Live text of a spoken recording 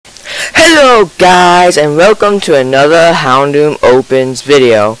Hello guys, and welcome to another Houndoom Opens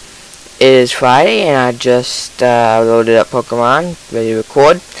video. It is Friday and I just loaded up Pokemon, ready to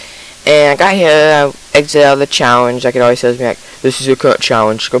record. And I got here, I exited out of the challenge, like it always tells me, like, this is your current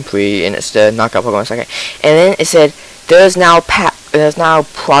challenge complete, and it's the knockout Pokemon second. And then it said, there's now products,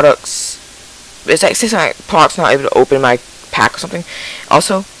 it's like, it says like, products not able to open my pack or something.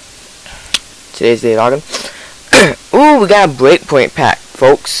 Also, today's the login. Ooh, we got a Breakpoint pack,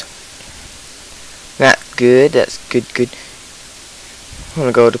 folks. That's good. That's good. I'm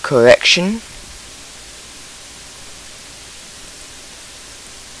gonna go to correction.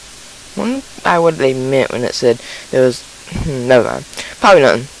 Wonder what they meant when it said there was. Never mind. Probably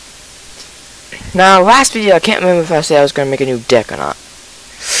nothing. Now, last video I can't remember if I said I was gonna make a new deck or not.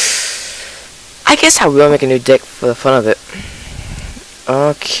 I guess I will make a new deck for the fun of it.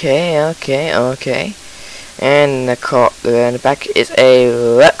 Okay. And the back is a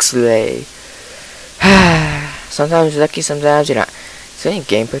Luxray. Sometimes you're lucky, sometimes you're not. Is there any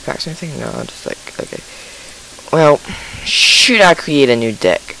gameplay packs or anything? No, just like, okay. Well, should I create a new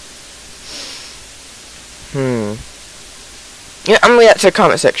deck? Yeah, I'm gonna leave that to the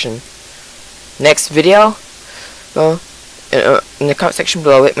comment section. Next video, well, in the comment section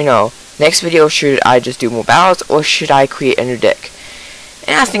below, let me know. Next video, should I just do more battles, or should I create a new deck?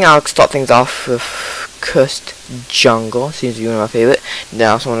 And I think I'll start things off with Cursed Jungle, seems to be one of my favorite. Then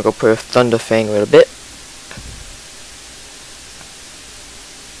I also want to go play with Thunder Fang a little bit.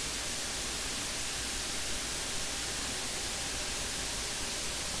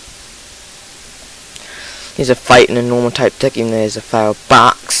 He's a fight in a normal type deck, even though there's a fire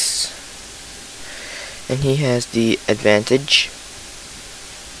box. And he has the advantage.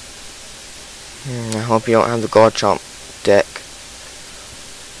 I hope you don't have the Garchomp deck.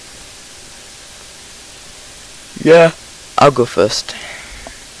 Yeah, I'll go first.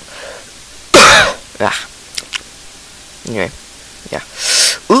 Anyway, yeah.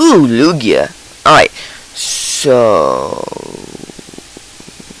 Ooh, Lugia. Alright, so...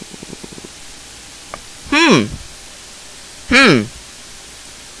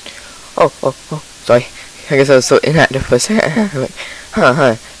 Oh, sorry. I guess I was so inactive for a second. Like,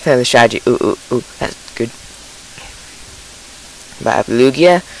 that's the strategy. Ooh, that's good. But I have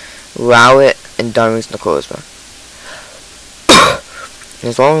Lugia, Rowlet, and Darwin's Necrozma.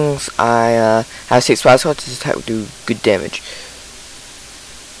 As long as I have 6 Fire Swords, this attack will do good damage.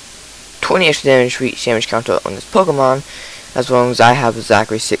 20 extra damage for each damage counter on this Pokemon, as long as I have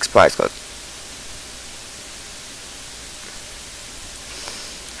exactly 6 Fire Swords.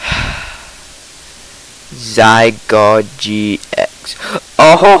 Zygarde GX.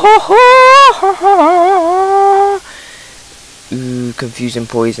 Ooh, confused and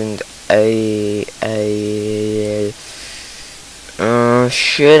poisoned.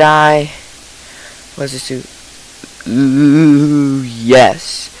 Should I? What does this do? Ooh,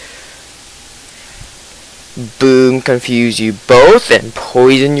 yes. Boom, confuse you both and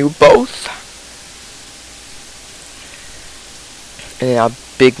poison you both. And then our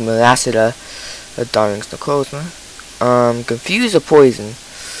big Melacida, Darwin's Necrozma. Confuse or poison?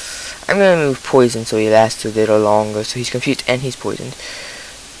 I'm gonna move poison so he lasts a little longer. So he's confused and he's poisoned.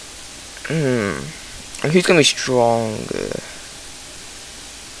 And who's gonna be stronger?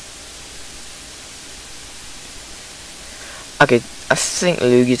 Okay, I think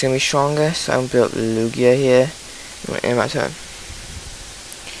Lugia's gonna be stronger, so I'm gonna build Lugia here. In my turn.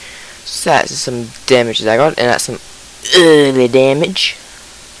 So that's some damage that I got, and that's some early damage.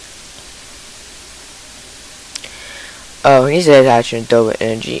 Oh, he's an action double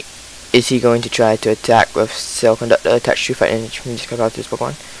energy. Is he going to try to attack with Cell Conductor, attach 2 fight energy from this card out to this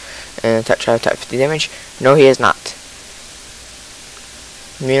Pokemon, and try to attack 50 damage? No, he is not.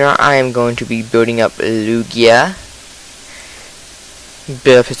 Meanwhile, I am going to be building up Lugia.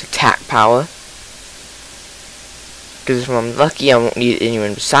 Build up his attack power. Because if I'm lucky, I won't need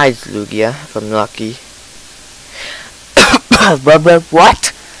anyone besides Lugia. If I'm lucky.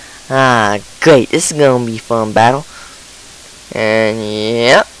 What? Ah, great. This is gonna be a fun battle. And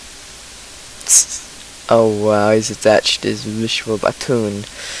yep. Oh wow, he's attached his visual baton.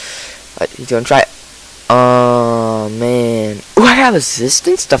 But he's gonna try it. Oh man. Ooh, I got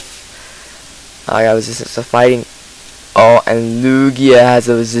resistance to fighting. Oh, and Lugia has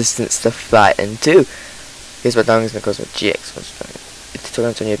a resistance to fighting too. Here's what Darwin's gonna go with GX. If the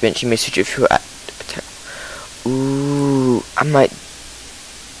tournament on your bench, you may switch if you're at attack. Ooh, I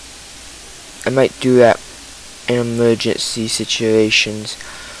might do that in emergency situations.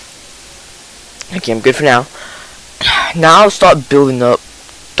 Okay, I'm good for now. Now I'll start building up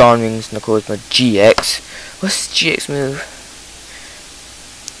Darwin's Necrozma GX. What's GX move?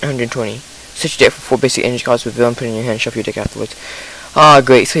 120. Search your deck for 4 basic energy cards with villain, put it in your hand, shuffle your deck afterwards. Ah,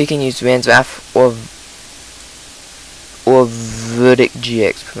 great. So he can use Rand's Wrath or Verdict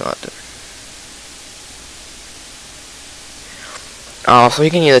GX. So he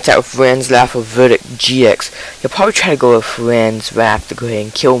can either attack with Rand's Wrath or Verdict GX. He'll probably try to go with Rand's Wrath to go ahead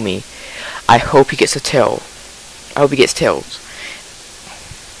and kill me. I hope he gets a tail. I hope he gets tails.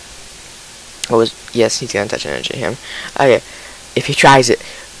 Yes, he's gonna touch energy him. Okay, if he tries it,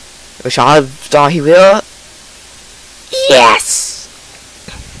 which I thought he will. Yes!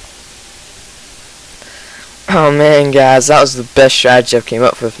 Oh man, guys, that was the best strategy I came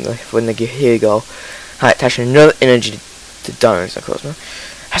up with. Here you go. Alright, attaching another energy to Darwin's Necrozma.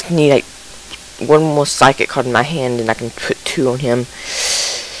 I just need like one more psychic card in my hand, and I can put 2 on him,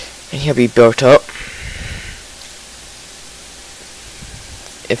 and he'll be built up.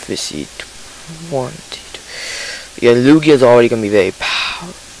 If we see 1, 2, yeah, Lugia's already gonna be very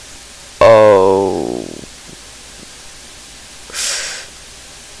powerful. Oh,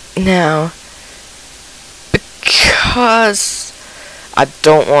 now because I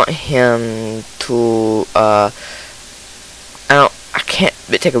don't want him to I can't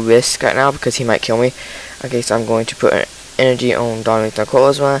take a risk right now because he might kill me. Okay, so I'm going to put an energy on Dominic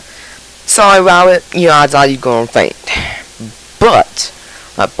Necrozma. Sorry about it, odds are you're gonna faint. But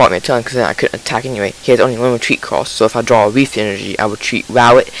that bought me a ton because then I couldn't attack anyway. He has only 1 retreat cost, so if I draw a Reef energy, I would retreat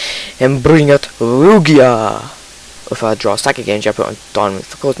Rowlet and bring out Lugia. If I draw a Psychic energy, I put on Dominic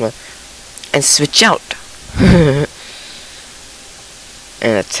Necrozma and switch out.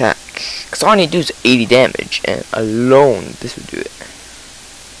 And attack. Because all I need to do is 80 damage, and alone this would do it.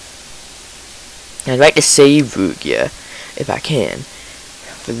 I'd like to save Lugia, if I can,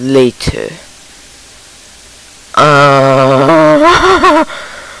 for later.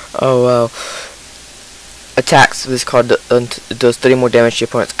 Oh well. Attacks with this card does 30 more damage to your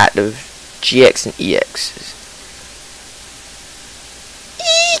opponent's active GX and EXs.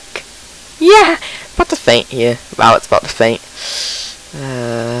 Eek! Yeah! About to faint here. Wow, it's about to faint.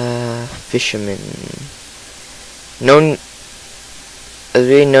 Fisherman. There's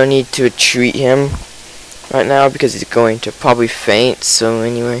really no need to retreat him right now because he's going to probably faint. So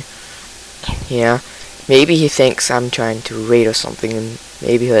anyway, yeah. Maybe he thinks I'm trying to raid or something, and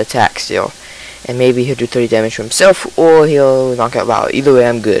maybe he'll attack still. And maybe he'll do 30 damage to himself, or he'll knock out Rowlet. Either way,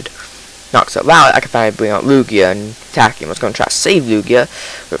 I'm good. Knocks out Rowlet, I can finally bring out Lugia and attack him. I was going to try to save Lugia,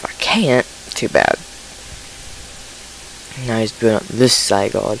 but if I can't, too bad. Now he's building up this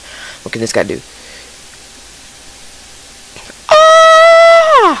Zygarde. What can this guy do?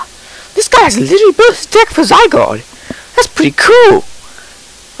 Ah! This guy's literally built his deck for Zygarde. That's pretty cool.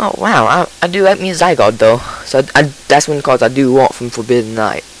 Oh wow, I do like me a Zygarde though. So that's one of the cards I do want from Forbidden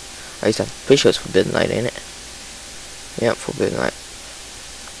Light. At least I'm pretty sure it's Forbidden Light, ain't it? Yep, Forbidden Light.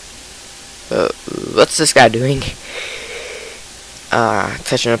 What's this guy doing?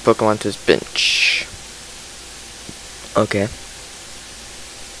 Attaching a Pokemon to his bench. Okay.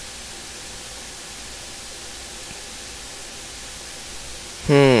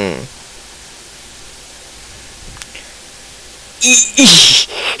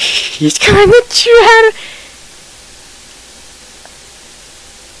 He's kind of trying.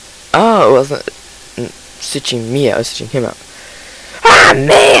 Oh, it wasn't stitching me out, I was stitching him out. Ah,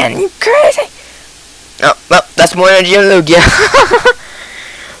 man, you crazy! Oh, well, that's more energy on Lugia.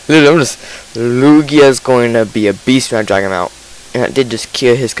 Lugia's going to be a beast when I drag him out. And that did just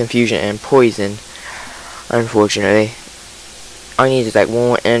cure his confusion and poison, unfortunately. All I need is like 1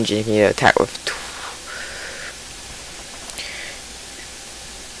 more energy and he can attack with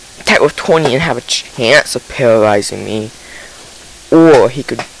 20 and have a chance of paralyzing me. Or he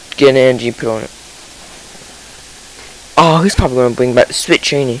could get an energy and put on it. Oh, he's probably going to bring back the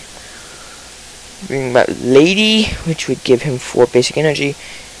Switch, ain't he? Bring back Lady, which would give him 4 basic energy.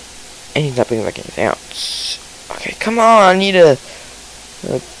 And he's not bringing back anything else. Okay, come on, I need a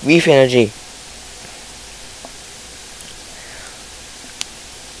Reef energy.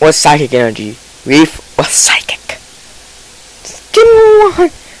 What's Psychic energy? Reef or Psychic? Just give me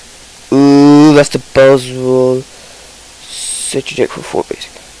 1. Ooh, that's the Buzzwole. Set your deck for 4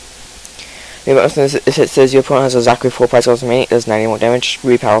 basic. If it says your opponent has exactly 4 price cards remaining, it does 90 more damage.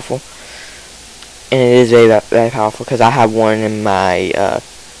 Really powerful. And it is very powerful because I have one in my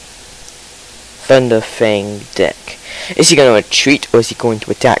Thunder Fang deck. Is he going to retreat or is he going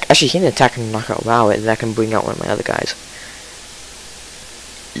to attack? Actually, he can attack and knock out Rowlet, and that can bring out one of my other guys.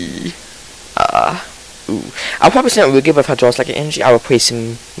 Ooh. I'll probably send Lugia, but if I draw like an energy, I'll replace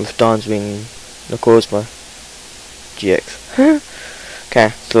him with Dawn's Wing Necrozma GX. Okay,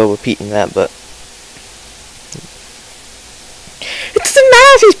 still repeating that, but it doesn't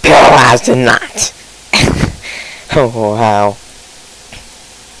matter if he's has done that. Oh, wow.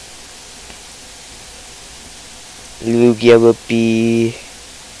 Lugia will be...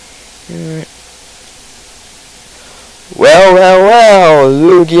 Well,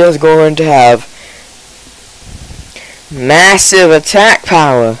 Lugia's going to have massive attack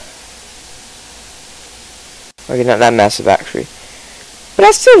power. Okay, not that massive actually, but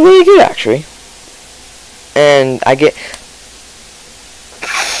that's still really good actually. And I get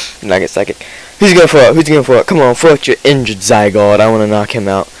second. Who's going for it? Who's going for it? Come on, fuck your injured Zygarde. I want to knock him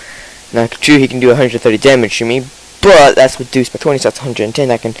out. Now, true, he can do 130 damage to me, but that's reduced by 20, so that's 110.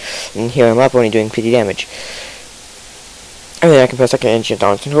 I can heal him up, only doing 50 damage. And then I can press second energy on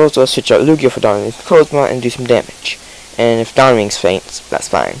Donald's control, so I'll switch out Lugia for Donald's controls and do some damage. And if Donwings faints, that's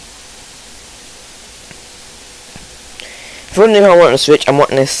fine. If you wondering how I want to switch, I'm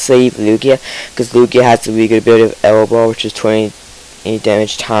wanting to save Lugia, because Lugia has the really good ability of Arrow Ball, which is 20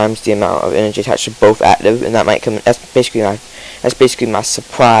 damage times the amount of energy attached to both active, and that might come. That's basically my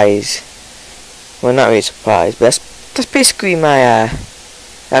surprise. Well, not really surprise, but that's basically my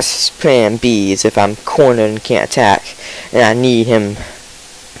that's plan B. Is if I'm cornered and can't attack, and I need him.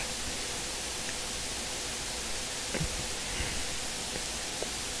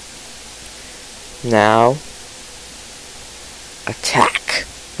 Now, attack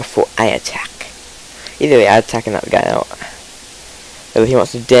before I attack. Either way, I'm attacking that guy out. If he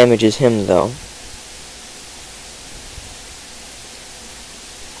wants to damage him, though.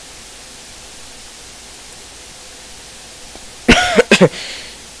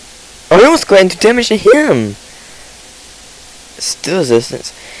 Oh, he wants to go ahead and do damage to him. Still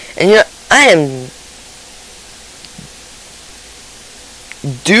resistance. And you know, I am...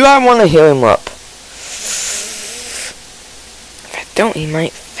 Do I want to heal him up? If I don't, he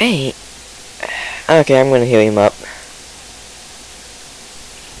might faint. Okay, I'm going to heal him up.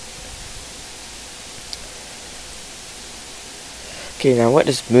 Okay, now what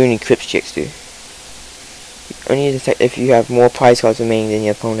does Moon and Crypt Chicks do? You only detect if you have more prize cards remaining than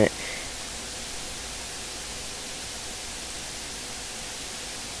your opponent.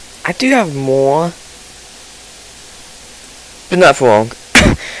 I do have more, but not for long.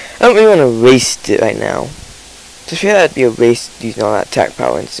 I don't really want to waste it right now. So I feel that'd be a waste using all that attack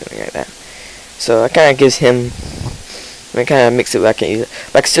power and something like that. So that kind of gives him. I kind of mix it where I can use it,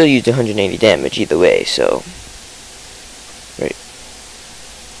 but I can still use 180 damage either way. So, right,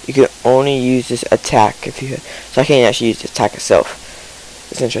 you can only use this attack if you. So I can't actually use the attack itself.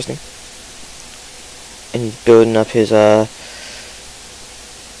 It's interesting. And he's building up his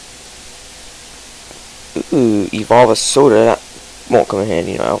Ooh, Evolve a Soda. That won't come in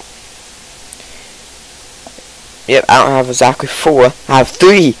handy now. Yep, I don't have exactly 4. I have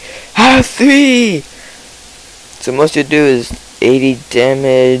 3. I have 3. So most you do is 80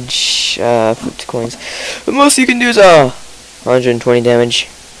 damage, 50 coins. But most you can do is 120 damage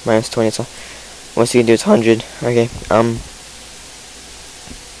minus 20. So most you can do is 100. Okay.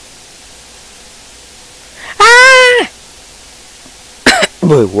 Ah!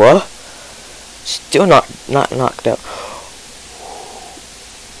 Wait, what? Still not knocked out.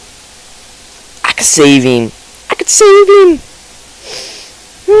 I could save him. I could save him.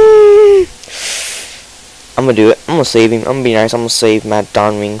 I'm gonna do it. I'm gonna save him. I'm gonna be nice. I'm gonna save my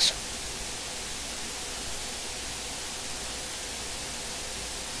Donwings.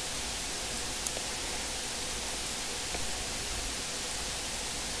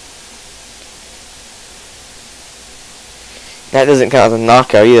 That doesn't count as a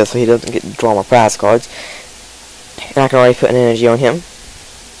knockout either, so he doesn't get to draw my prize cards. And I can already put an energy on him.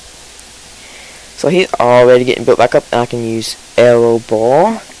 So he's already getting built back up, and I can use Arrow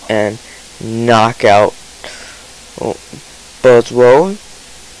Ball and knock out Buzzwole.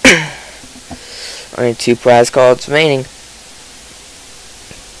 Only 2 prize cards remaining.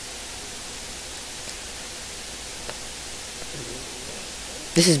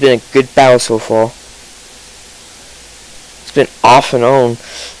 This has been a good battle so far. It's been off and on.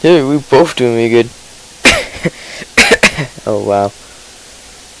 Dude, we're both doing really good. Oh wow.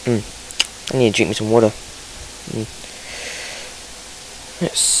 I need to drink me some water.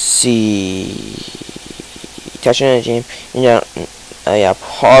 Let's see. Touch energy. Yeah, I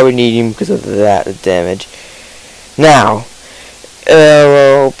probably need him because of that damage. Now,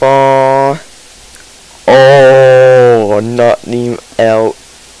 Arrow Ball. Oh, not him out.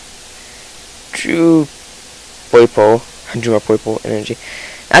 True Poipo. Drew my Poipo energy.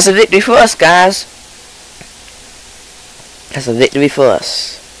 That's a victory for us, guys. That's a victory for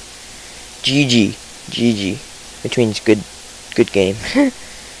us. GG. GG. Which means good game.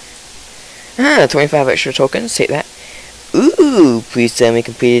 25 extra tokens. Take that. Ooh, please tell me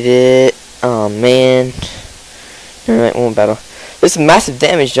completed it. Oh man. Alright, one battle. This is massive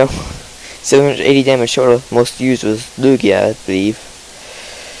damage though. 780 damage total. Most used was Lugia, I believe.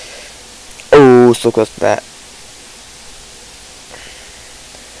 Oh, so close to that.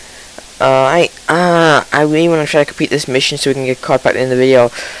 I really want to try to complete this mission so we can get caught back in the video.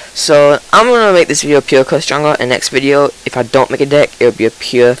 So I'm gonna make this video pure Curse Jungle, and next video, if I don't make a deck, it'll be a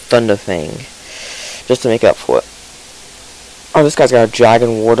pure Thunder thing, just to make up for it. Oh, this guy's got a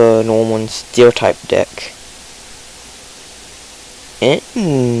Dragon, Water, Normal, and Steel type deck.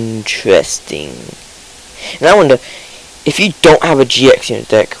 Interesting. And I wonder, if you don't have a GX in your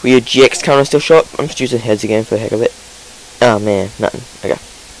deck, will your GX counter still show up? I'm just using heads again for the heck of it. Oh man, nothing. Okay.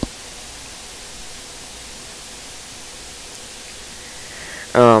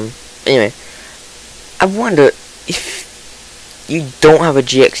 Anyway, I wonder if you don't have a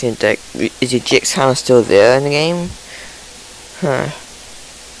GX in your deck, is your GX counter still there in the game? Huh.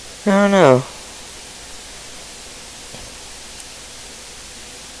 I don't know.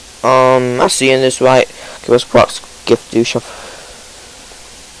 I see in this right. Give us procs, gift do shuffle.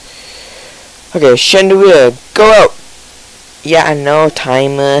 Okay, Chandelier, go out! Yeah, I know,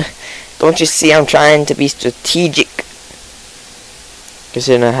 timer. Don't you see I'm trying to be strategic?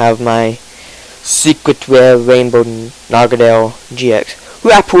 Considering I have my Secret Rare Rainbow Nagadale GX,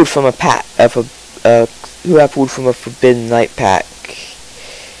 who I pulled from a pack, who I pulled from a Forbidden Light pack,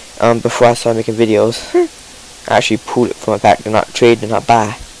 before I started making videos. I actually pulled it from a pack, do not trade, do not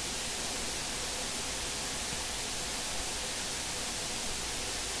buy.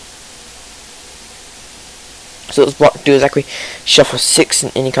 So this block do exactly shuffle 6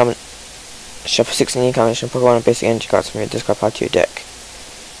 in any combination Pokemon and basic energy cards from your discard pile to your deck.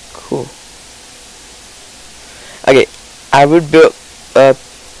 Cool. Okay, I would build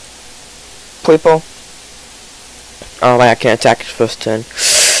Poipo. Oh man, I can't attack his first turn.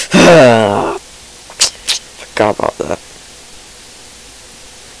 Forgot about that.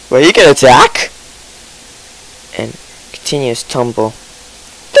 Well, he can attack and continuous tumble.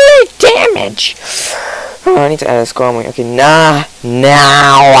 3 damage. Oh, I need to add a score. Okay, now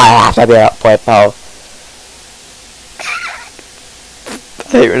I have to be up Poipo. I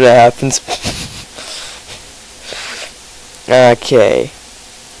hate when that happens. Okay.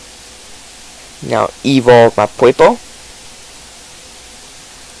 Now evolve my Poipo.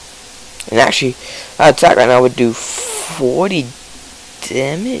 And actually, attack right now would do 40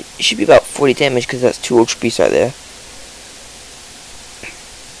 damage. It should be about 40 damage because that's 2 Ultra Beasts right there.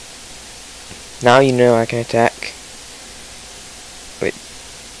 Now you know I can attack. Wait.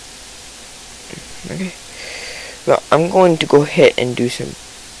 Okay. Well, I'm going to go ahead and do some.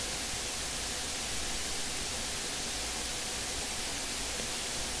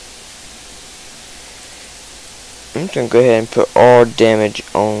 I'm just gonna go ahead and put all damage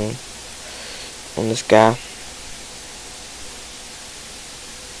on this guy.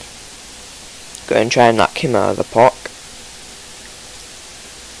 Go ahead and try and knock him out of the park.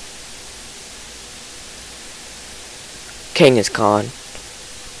 Kangaskhan.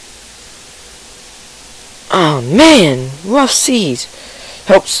 Oh man, Rough Seas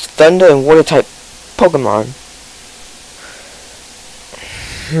helps Thunder and Water type Pokemon.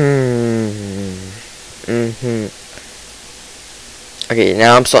 Okay,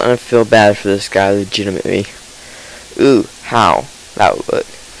 now I'm starting to feel bad for this guy legitimately. Ooh, how? That would work.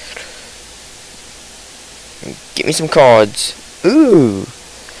 Give me some cards. Ooh,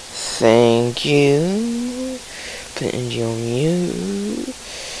 thank you. Put energy on you.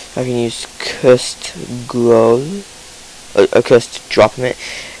 I can use Cursed Glow. A Cursed Drop him it.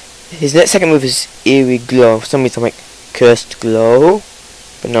 His next second move is Eerie Glow. For some reason I'm like Cursed Glow.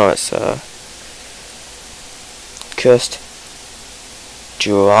 But no, it's Cursed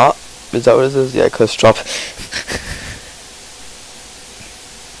Drop. Is that what it is? Yeah, Cursed Drop.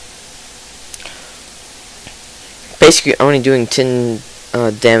 Basically only doing 10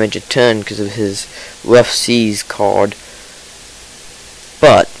 damage a turn because of his Rough Seas card.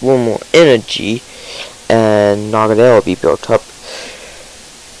 But one more energy and Nagadale will be built up.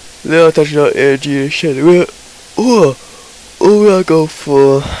 Then I'll touch out energy and shit. Oh, we'll go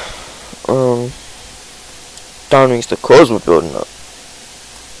for Dawn Rings the Cores we're building up.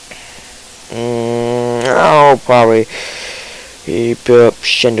 I'll probably build up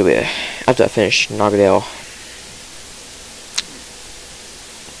Chandelier after I finish Nagadale.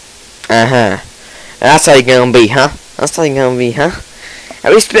 That's how you're gonna be, huh? That's how you're gonna be, huh?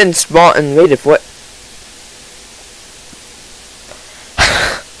 At least been smart and waited for it.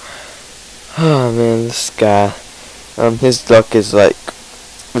 Oh man, this guy. His luck is like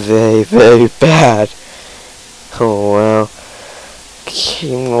very, very bad. Oh well.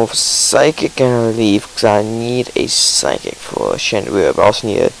 Came off psychic and a leaf because I need a psychic for Chandelier, but I also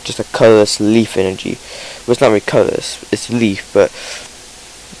need just a colorless leaf energy. Well, it's not really colorless, it's leaf, but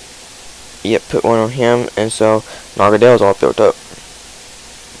yep, put one on him, and so Nagadale's all built up.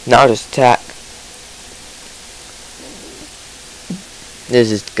 Now just attack.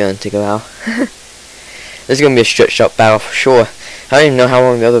 This is gonna take a while. This is gonna be a stretched out battle for sure. I don't even know how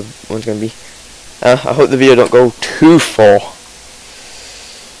long the other one's gonna be. I hope the video don't go too far.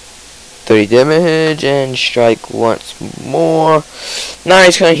 30 damage and strike once more. Now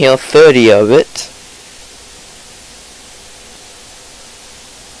he's gonna heal 30 of it.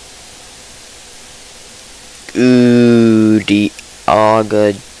 Ooh, the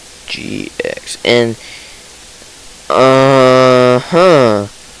Aga GX and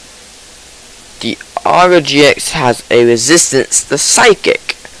the Aga GX has a resistance to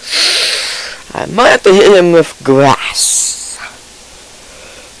psychic. I might have to hit him with grass.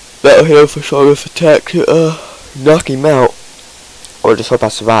 That'll hit him for sure with attack to knock him out. Or just hope I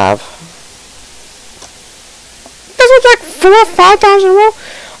survive. Does it like 4 or 5 times in a row?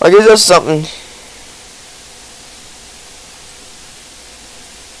 Like, is there something?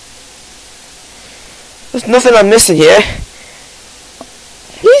 There's nothing I'm missing here.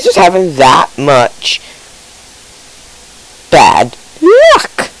 He's just having that much bad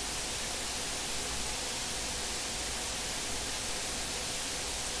luck.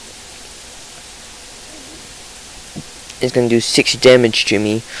 It's gonna do 60 damage to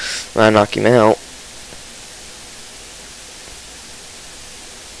me when I knock him out.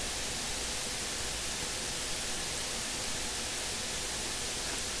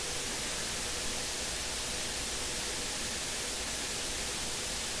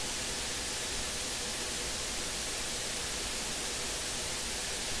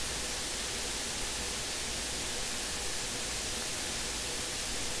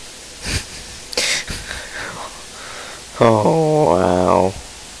 Oh, wow.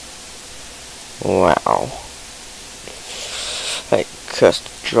 Wow. Like, cursed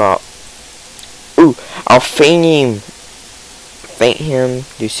drop. Ooh, I'll feint him,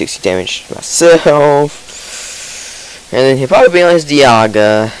 do 60 damage to myself. And then he'll probably be on his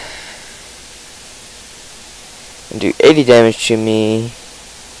Dialga. And do 80 damage to me.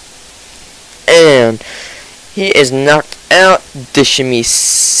 And he is knocked out, dishing me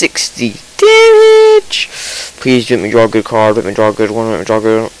 60 damage. Please let me draw a good card, let me draw a good one, let me draw a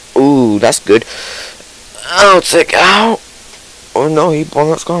good one. Ooh, that's good. I'll take out. Oh no, he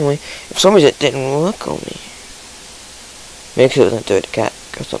blown up Skarmory. If some reason it didn't work on me. Maybe it was a third cat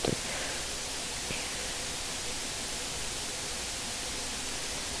or something.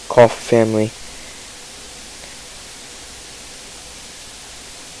 Cough family.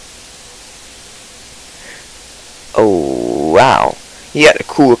 Oh wow. He got a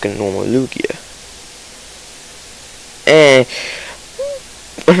cool looking normal Lugia. And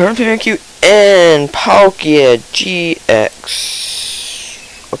very cute. And Palkia GX.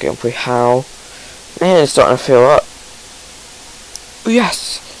 Okay, I'll play how. Man, it's starting to fill up. Oh,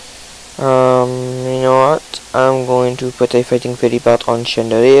 yes. You know what? I'm going to put a Fighting Fairy Belt on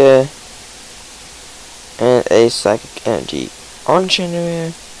Chandelier. And a Psychic Energy on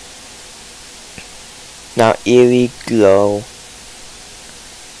Chandelier. Now Eerie Glow.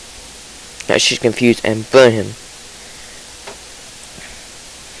 Now she's confused and burn him.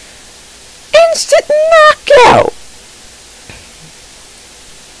 Instant knockout!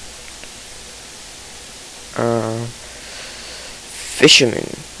 Fisherman.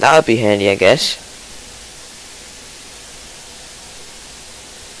 That would be handy, I guess.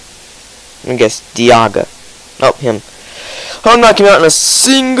 I guess Dialga. Oh, him. I'll knock him out in a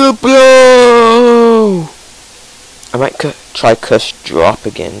single blow! I might try Curse Drop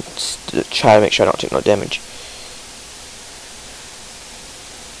again to try to make sure I don't take no damage.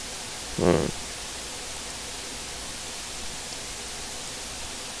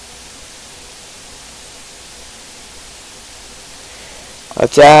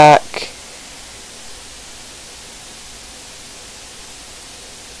 Attack!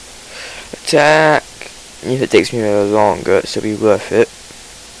 Attack! If it takes me a little longer, it'll be worth it.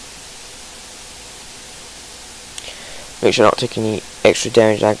 Make sure I don't take any extra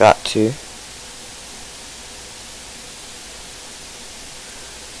damage I got to.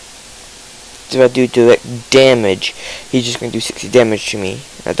 If I do direct damage, he's just going to do 60 damage to me.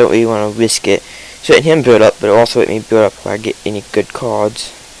 I don't really want to risk it. So let him build up, but also let me build up if I get any good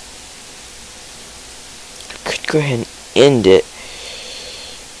cards. I could go ahead and end it.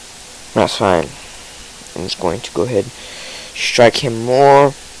 That's fine. I'm just going to go ahead and strike him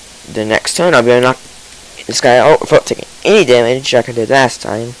more. The next turn I'll be able to knock this guy out without taking any damage like I did last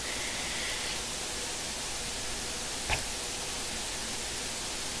time.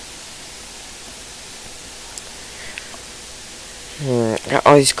 Got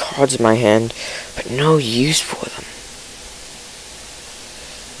all these cards in my hand, but no use for them.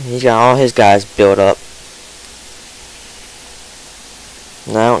 He's got all his guys built up.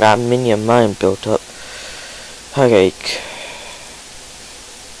 And I don't got many of mine built up. Okay.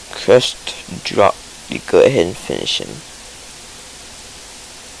 Crest drop. You go ahead and finish him.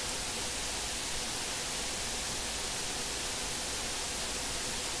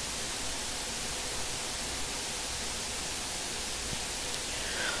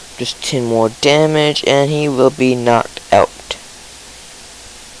 Just 10 more damage and he will be knocked out.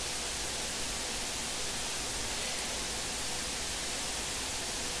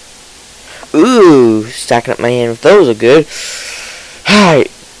 Ooh, stacking up my hand with those are good.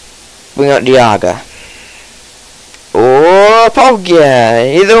 Alright, bring out Dialga. Or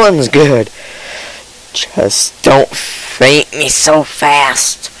Palkia, either one's good. Just don't faint me so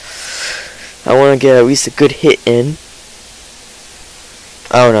fast. I want to get at least a good hit in.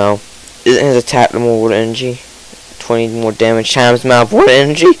 Oh no, isn't his attack the more water energy? 20 more damage times the amount of water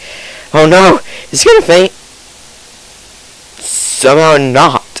energy? Oh no, is he gonna faint? Somehow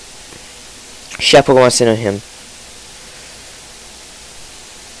not. Should I Pokemon Center him?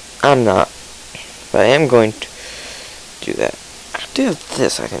 I'm not. But I am going to do that. I do have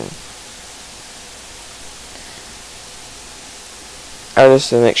this I can. I'll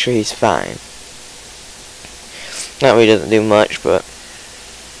just make sure he's fine. That really doesn't do much, but.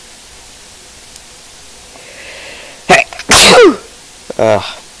 Hey!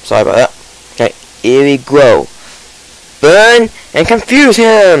 Sorry about that. Okay, here we go. Burn and confuse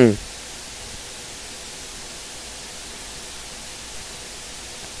him!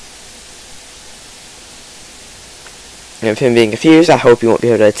 And with him being confused, I hope he won't be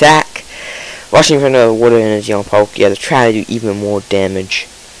able to attack. Watching for another water energy on Palkia to try to do even more damage.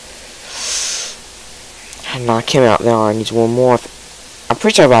 And knock him out there. I need one more. I'm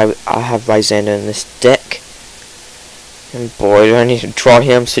pretty sure I have Lysander in this deck. And boy, do I need to draw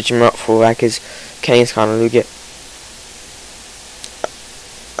him, switch him up for like his Kane's kind of Lugia.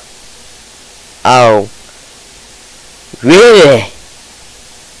 Oh. Really?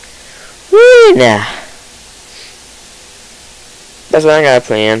 Really now? That's what I got a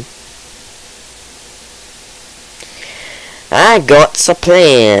plan. I got a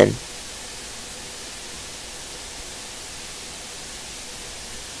plan.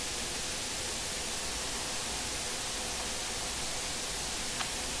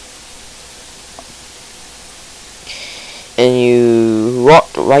 And you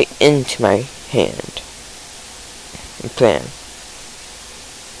walked right into my hand. Plan.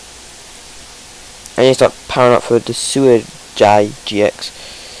 I need to start powering up for the Sewer GX.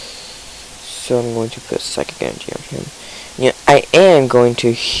 So I'm going to put Psychic Energy on him. Yeah, I am going to.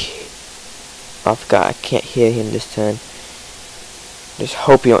 I forgot, I can't hear him this turn. Just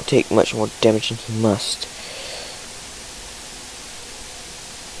hope he don't take much more damage than he must.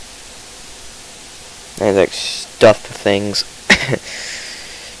 And like stuff the things.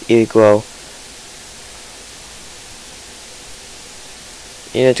 Ego.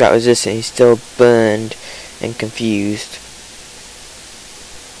 You know, got resistant. He's still burned and confused.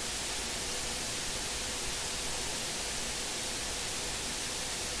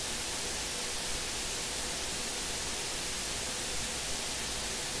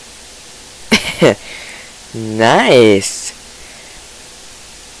 Nice.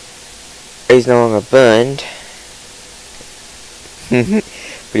 He's no longer burned.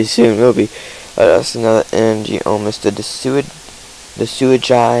 Pretty soon will be. That's another energy on Mr. The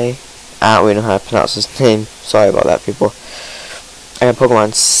Sewage. I don't really know how to pronounce his name. Sorry about that, people. I got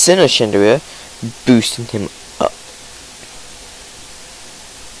Pokemon Sinnoh Chandelier, boosting him up.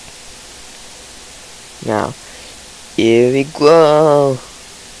 Now, here we go.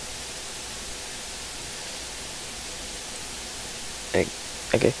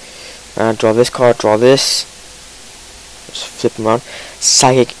 Okay. Draw this card, draw this. Just flip them around.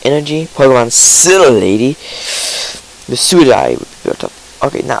 Psychic Energy, Pokemon Sinnoh Lady. The Sewage would be built up.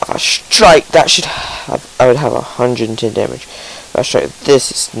 Okay, now if I strike, that should have, I would have 110 damage. If I strike this,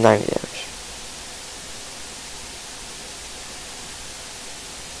 it's 90 damage.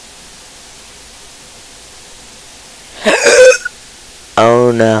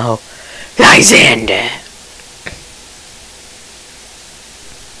 Oh no. Lysander!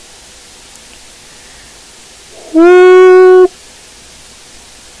 Woo!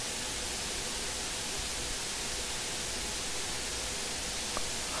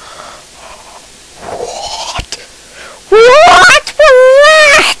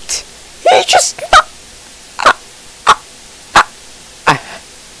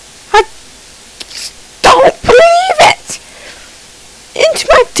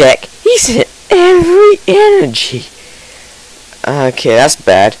 energy. Okay, that's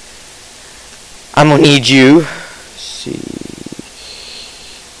bad. I'm gonna need you. Let's see.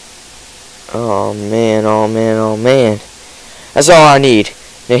 Oh man, oh man, oh man. That's all I need.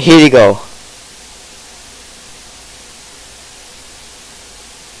 Now here you go.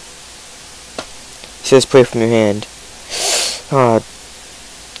 It says play from your hand. Oh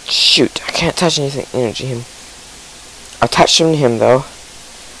shoot, I can't touch anything energy him. I'll touch him to him though.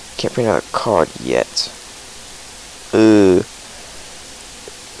 Can't bring out a card yet.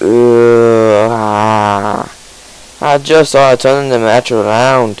 I just saw it turning the match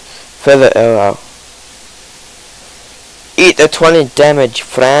around. Feather arrow. Eat the 20 damage,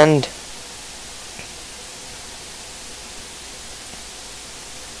 friend.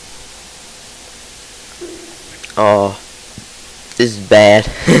 Oh, this is bad.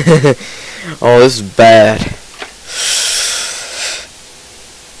 Oh, this is bad.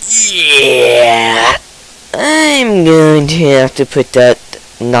 Yeah, I'm going to have to put that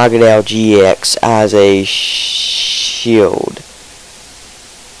Nagadale GX as a shield.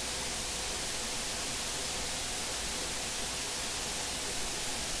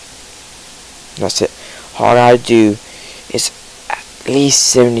 That's it. All I do is at least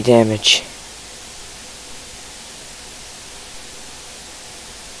 70 damage.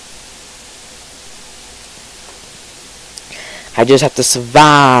 I just have to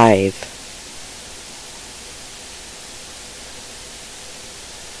survive.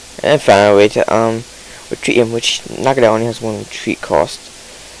 And find a way to retreat him, which Nagadale only has one retreat cost.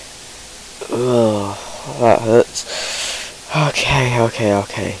 Ugh, that hurts.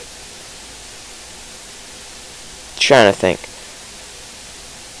 Okay. Trying to think.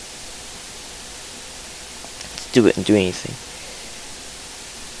 Let's do it and do anything.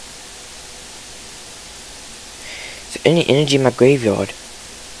 Is there any energy in my graveyard?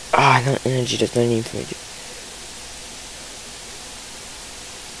 Ah, no energy. There's no need for me to.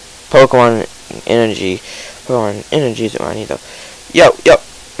 Pokemon energy. Pokemon energy is what I need though. Yo,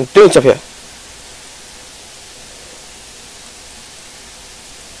 I'm doing stuff here.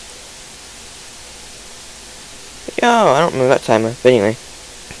 Yo, I don't remember that timer, but anyway.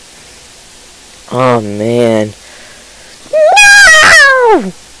 Oh man.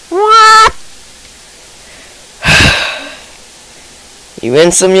 No! What? You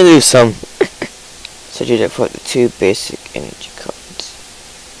win some, you lose some. So you just put the 2 basic energy cards.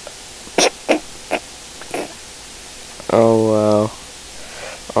 Oh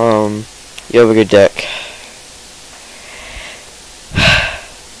wow. You have a good deck.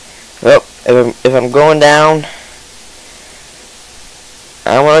 Well, if I'm going down,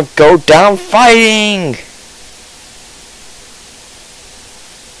 I want to go down fighting!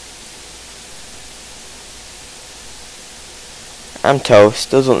 I'm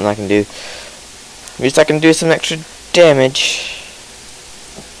toast. There's nothing I can do. At least I can do some extra damage.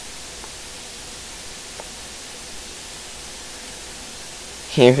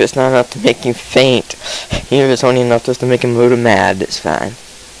 Even if it's not enough to make him faint. Even if it's only enough just to make him a little mad, it's fine.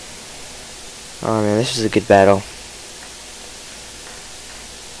 Oh man, this was a good battle.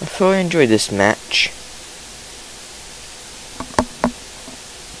 I thoroughly enjoyed this match.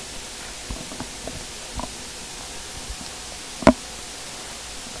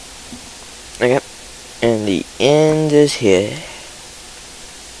 Okay, and the end is here.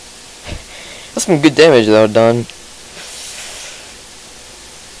 That's some good damage though done.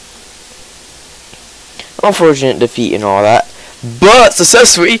 Unfortunate defeat and all that, but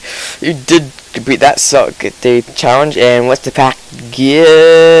successfully you did complete that the challenge. And what's the pack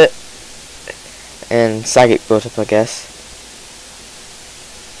get? And psychic built up, I guess.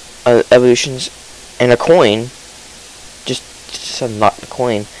 Evolutions and a coin. Just unlock the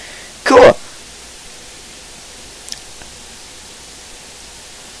coin. Cool.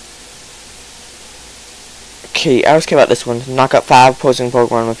 Okay, I was care about this one. Knock out 5 opposing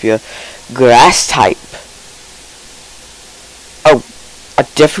Pokemon with your grass type. Oh, I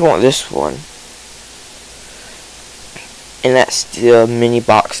definitely want this one. And that's the mini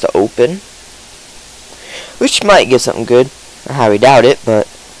box to open. Which might get something good. I highly doubt it, but.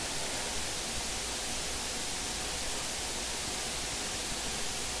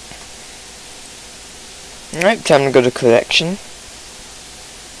 Alright, time to go to collection.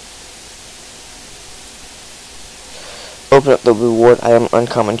 Open up the reward item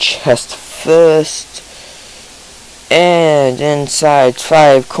uncommon chest first. And inside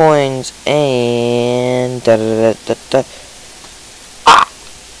 5 coins and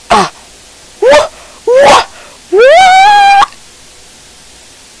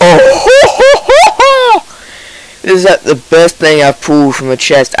This is the best thing I've pulled from a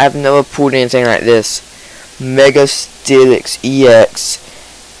chest. I've never pulled anything like this. Mega Steelix EX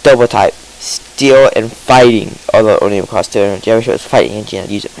double type. Steel and fighting. Although it only costs 200. I wish it was fighting engine. I'd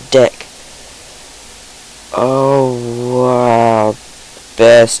use it for deck. Oh wow.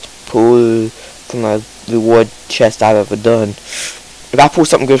 Best pull from a reward chest I've ever done. If I pull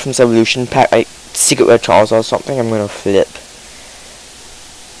something good from this evolution pack, like Secret Red Charles or something, I'm gonna flip.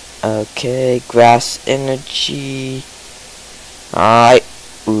 Okay, grass energy. Alright.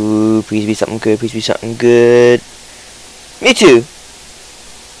 Ooh, please be something good, please be something good. Me too.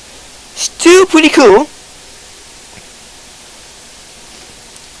 Still pretty cool.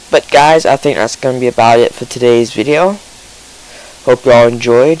 But guys, I think that's gonna be about it for today's video. Hope you all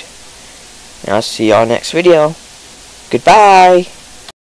enjoyed. And I'll see y'all next video. Goodbye.